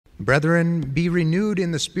Brethren, be renewed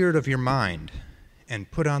in the spirit of your mind,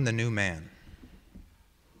 and put on the new man.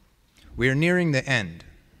 We are nearing the end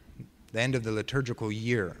of the liturgical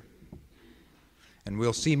year. And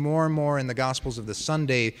we'll see more and more in the Gospels of the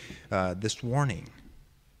Sunday this warning.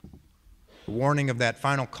 The warning of that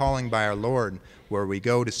final calling by our Lord where we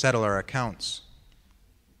go to settle our accounts.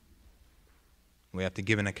 We have to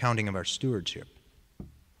give an accounting of our stewardship.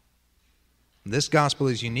 This gospel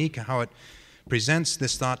is unique in how it presents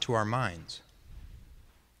this thought to our minds.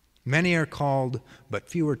 Many are called, but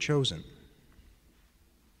few are chosen.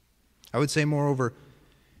 I would say, moreover,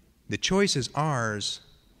 the choice is ours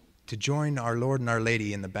to join our Lord and our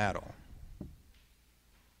Lady in the battle.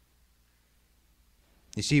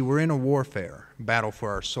 You see, we're in a battle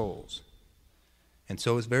for our souls. And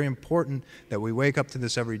so it's very important that we wake up to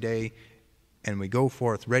this every day and we go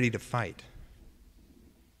forth ready to fight.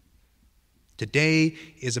 Today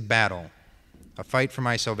is a battle, a fight for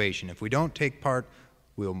my salvation. If we don't take part,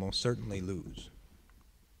 we will most certainly lose.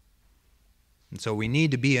 And so we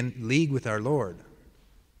need to be in league with our Lord.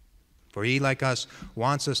 For He, like us,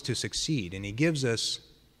 wants us to succeed, and He gives us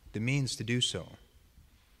the means to do so.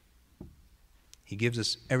 He gives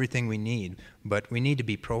us everything we need, but we need to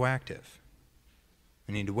be proactive.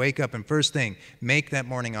 We need to wake up and first thing, make that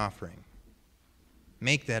morning offering.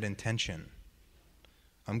 Make that intention.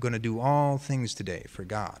 I'm going to do all things today for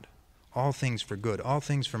God, all things for good, all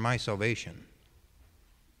things for my salvation.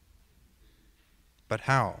 But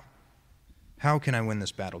how? How can I win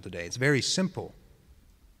this battle today? It's very simple.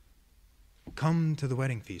 Come to the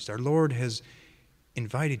wedding feast. Our Lord has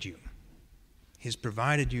invited you. He's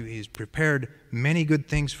provided you. He's prepared many good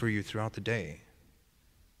things for you throughout the day.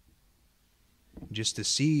 Just to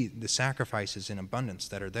see the sacrifices in abundance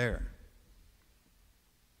that are there.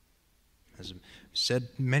 As I've said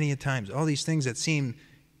many a times, all these things that seem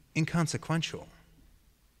inconsequential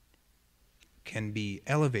can be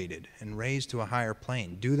elevated and raised to a higher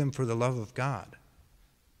plane. Do them for the love of God.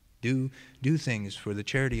 Do things for the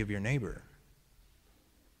charity of your neighbor.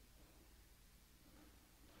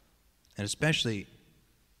 And especially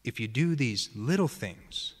if you do these little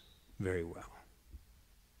things very well,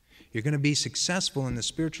 you're going to be successful in the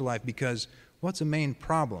spiritual life, because what's a main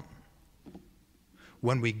problem?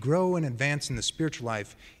 When we grow and advance in the spiritual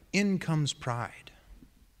life, in comes pride.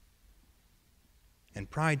 And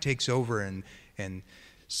pride takes over and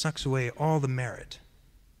sucks away all the merit.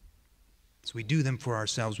 So we do them for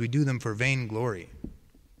ourselves. We do them for vain glory.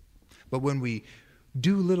 But when we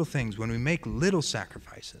do little things, when we make little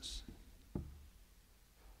sacrifices,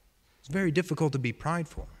 it's very difficult to be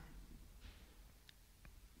prideful.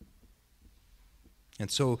 And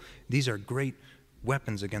so these are great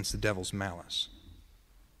weapons against the devil's malice.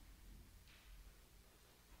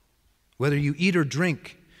 Whether you eat or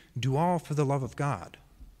drink, do all for the love of God.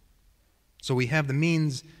 So we have the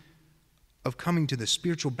means of coming to the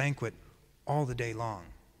spiritual banquet all the day long.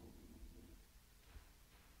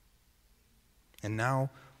 And now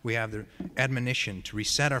we have the admonition to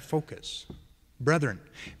reset our focus. Brethren,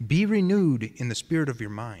 be renewed in the spirit of your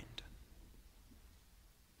mind.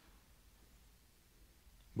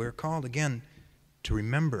 We're called again to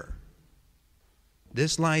remember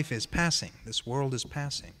this life is passing. This world is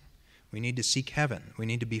passing. We need to seek heaven. We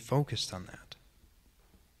need to be focused on that.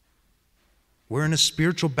 We're in a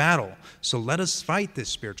spiritual battle, so let us fight this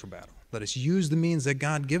spiritual battle. Let us use the means that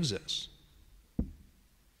God gives us.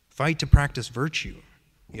 Fight to practice virtue.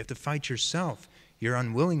 You have to fight yourself, your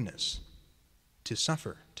unwillingness to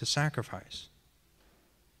suffer, to sacrifice.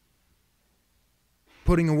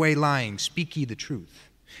 Putting away lying, speak ye the truth.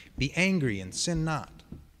 Be angry and sin not.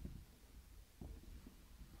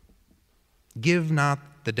 Give not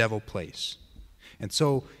the devil place. And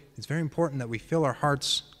so it's very important that we fill our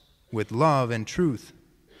hearts with love and truth,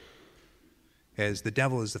 as the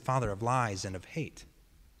devil is the father of lies and of hate.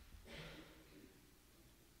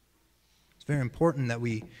 It's very important that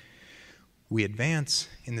we advance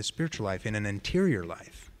in the spiritual life, in an interior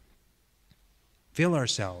life. Fill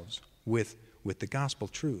ourselves with the gospel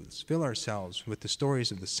truths. Fill ourselves with the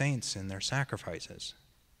stories of the saints and their sacrifices,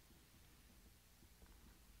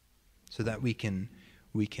 so that we can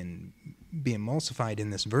be emulsified in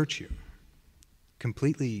this virtue,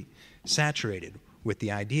 completely saturated with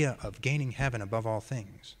the idea of gaining heaven above all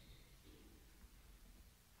things.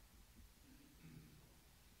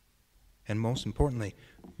 And most importantly,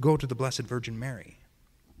 go to the Blessed Virgin Mary.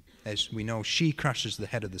 As we know, she crushes the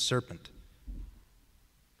head of the serpent.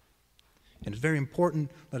 And it's very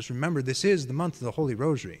important, let us remember, this is the month of the Holy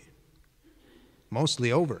Rosary.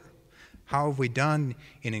 Mostly over. How have we done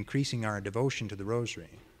in increasing our devotion to the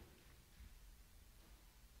Rosary?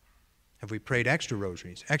 Have we prayed extra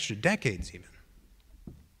rosaries, extra decades even,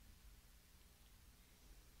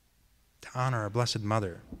 to honor our Blessed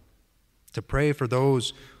Mother, to pray for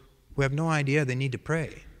those who have no idea they need to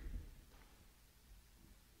pray?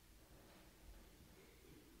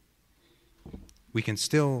 We can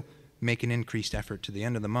still make an increased effort to the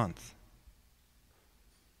end of the month.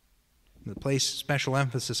 To place special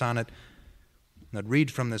emphasis on it, I'd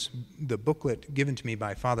read from the booklet given to me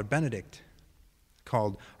by Father Benedict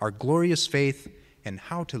called Our Glorious Faith and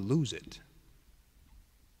How to Lose It.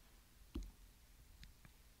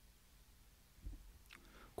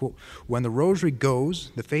 Quote, when the rosary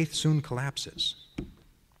goes, the faith soon collapses.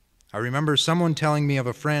 I remember someone telling me of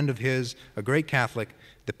a friend of his, a great Catholic,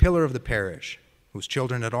 the pillar of the parish, whose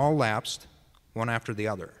children had all lapsed, one after the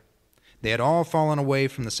other. They had all fallen away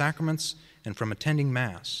from the sacraments and from attending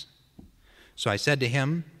Mass. So I said to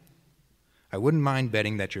him, I wouldn't mind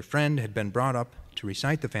betting that your friend had been brought up to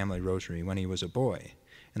recite the family rosary when he was a boy,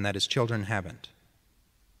 and that his children haven't.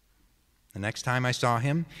 The next time I saw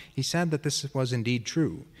him, he said that this was indeed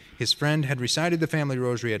true. His friend had recited the family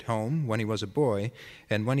rosary at home when he was a boy,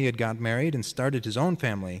 and when he had got married and started his own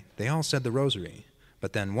family, they all said the rosary.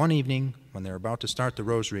 But then one evening, when they were about to start the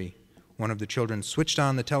rosary, one of the children switched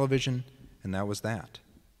on the television, and that was that.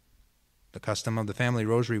 The custom of the family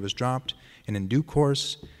rosary was dropped, and in due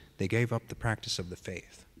course, they gave up the practice of the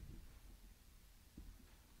faith.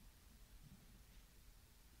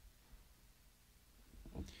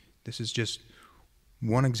 This is just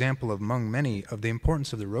one example among many of the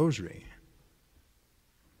importance of the rosary.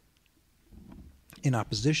 In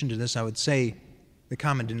opposition to this, I would say the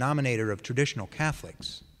common denominator of traditional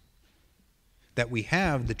Catholics, that we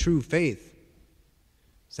have the true faith,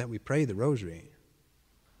 is that we pray the rosary.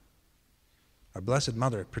 Our Blessed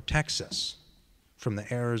Mother protects us from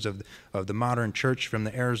the errors of the modern church, from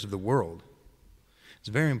the errors of the world. It's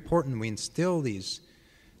very important we instill this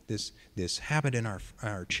habit in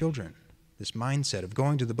our children, this mindset of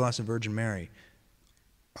going to the Blessed Virgin Mary,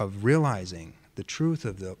 of realizing the truth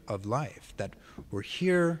of life, that we're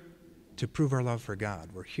here to prove our love for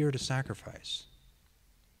God. We're here to sacrifice.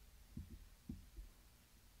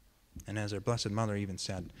 And as our Blessed Mother even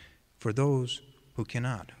said, for those who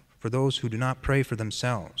cannot, for those who do not pray for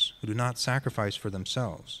themselves, who do not sacrifice for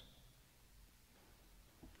themselves.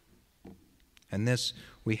 And this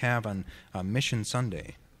we have on Mission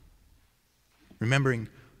Sunday, remembering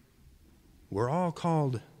we're all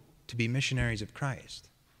called to be missionaries of Christ.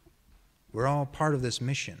 We're all part of this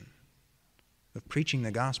mission of preaching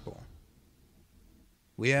the gospel.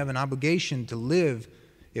 We have an obligation to live,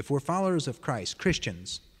 if we're followers of Christ,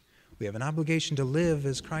 Christians, we have an obligation to live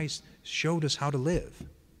as Christ showed us how to live,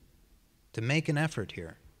 to make an effort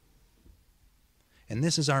here. And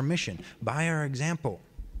this is our mission. By our example,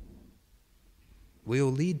 we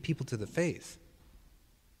will lead people to the faith,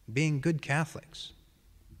 being good Catholics.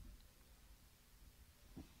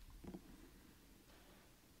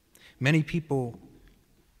 Many people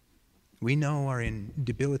we know are in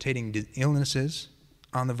debilitating illnesses,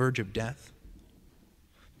 on the verge of death.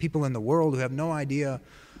 People in the world who have no idea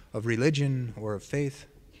of religion or of faith.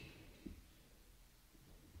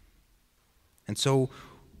 And so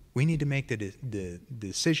we need to make the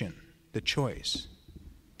decision, the choice,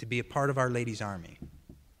 to be a part of Our Lady's Army,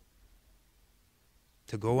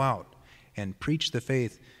 to go out and preach the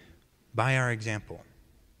faith by our example,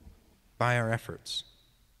 by our efforts.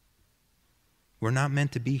 We're not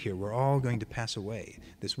meant to be here. We're all going to pass away.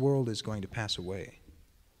 This world is going to pass away.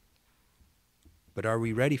 But are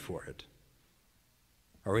we ready for it?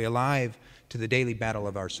 Are we alive to the daily battle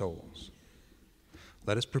of our souls?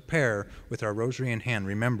 Let us prepare with our rosary in hand,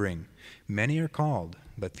 remembering many are called,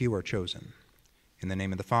 but few are chosen. In the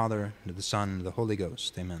name of the Father, and of the Son, and of the Holy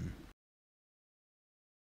Ghost. Amen.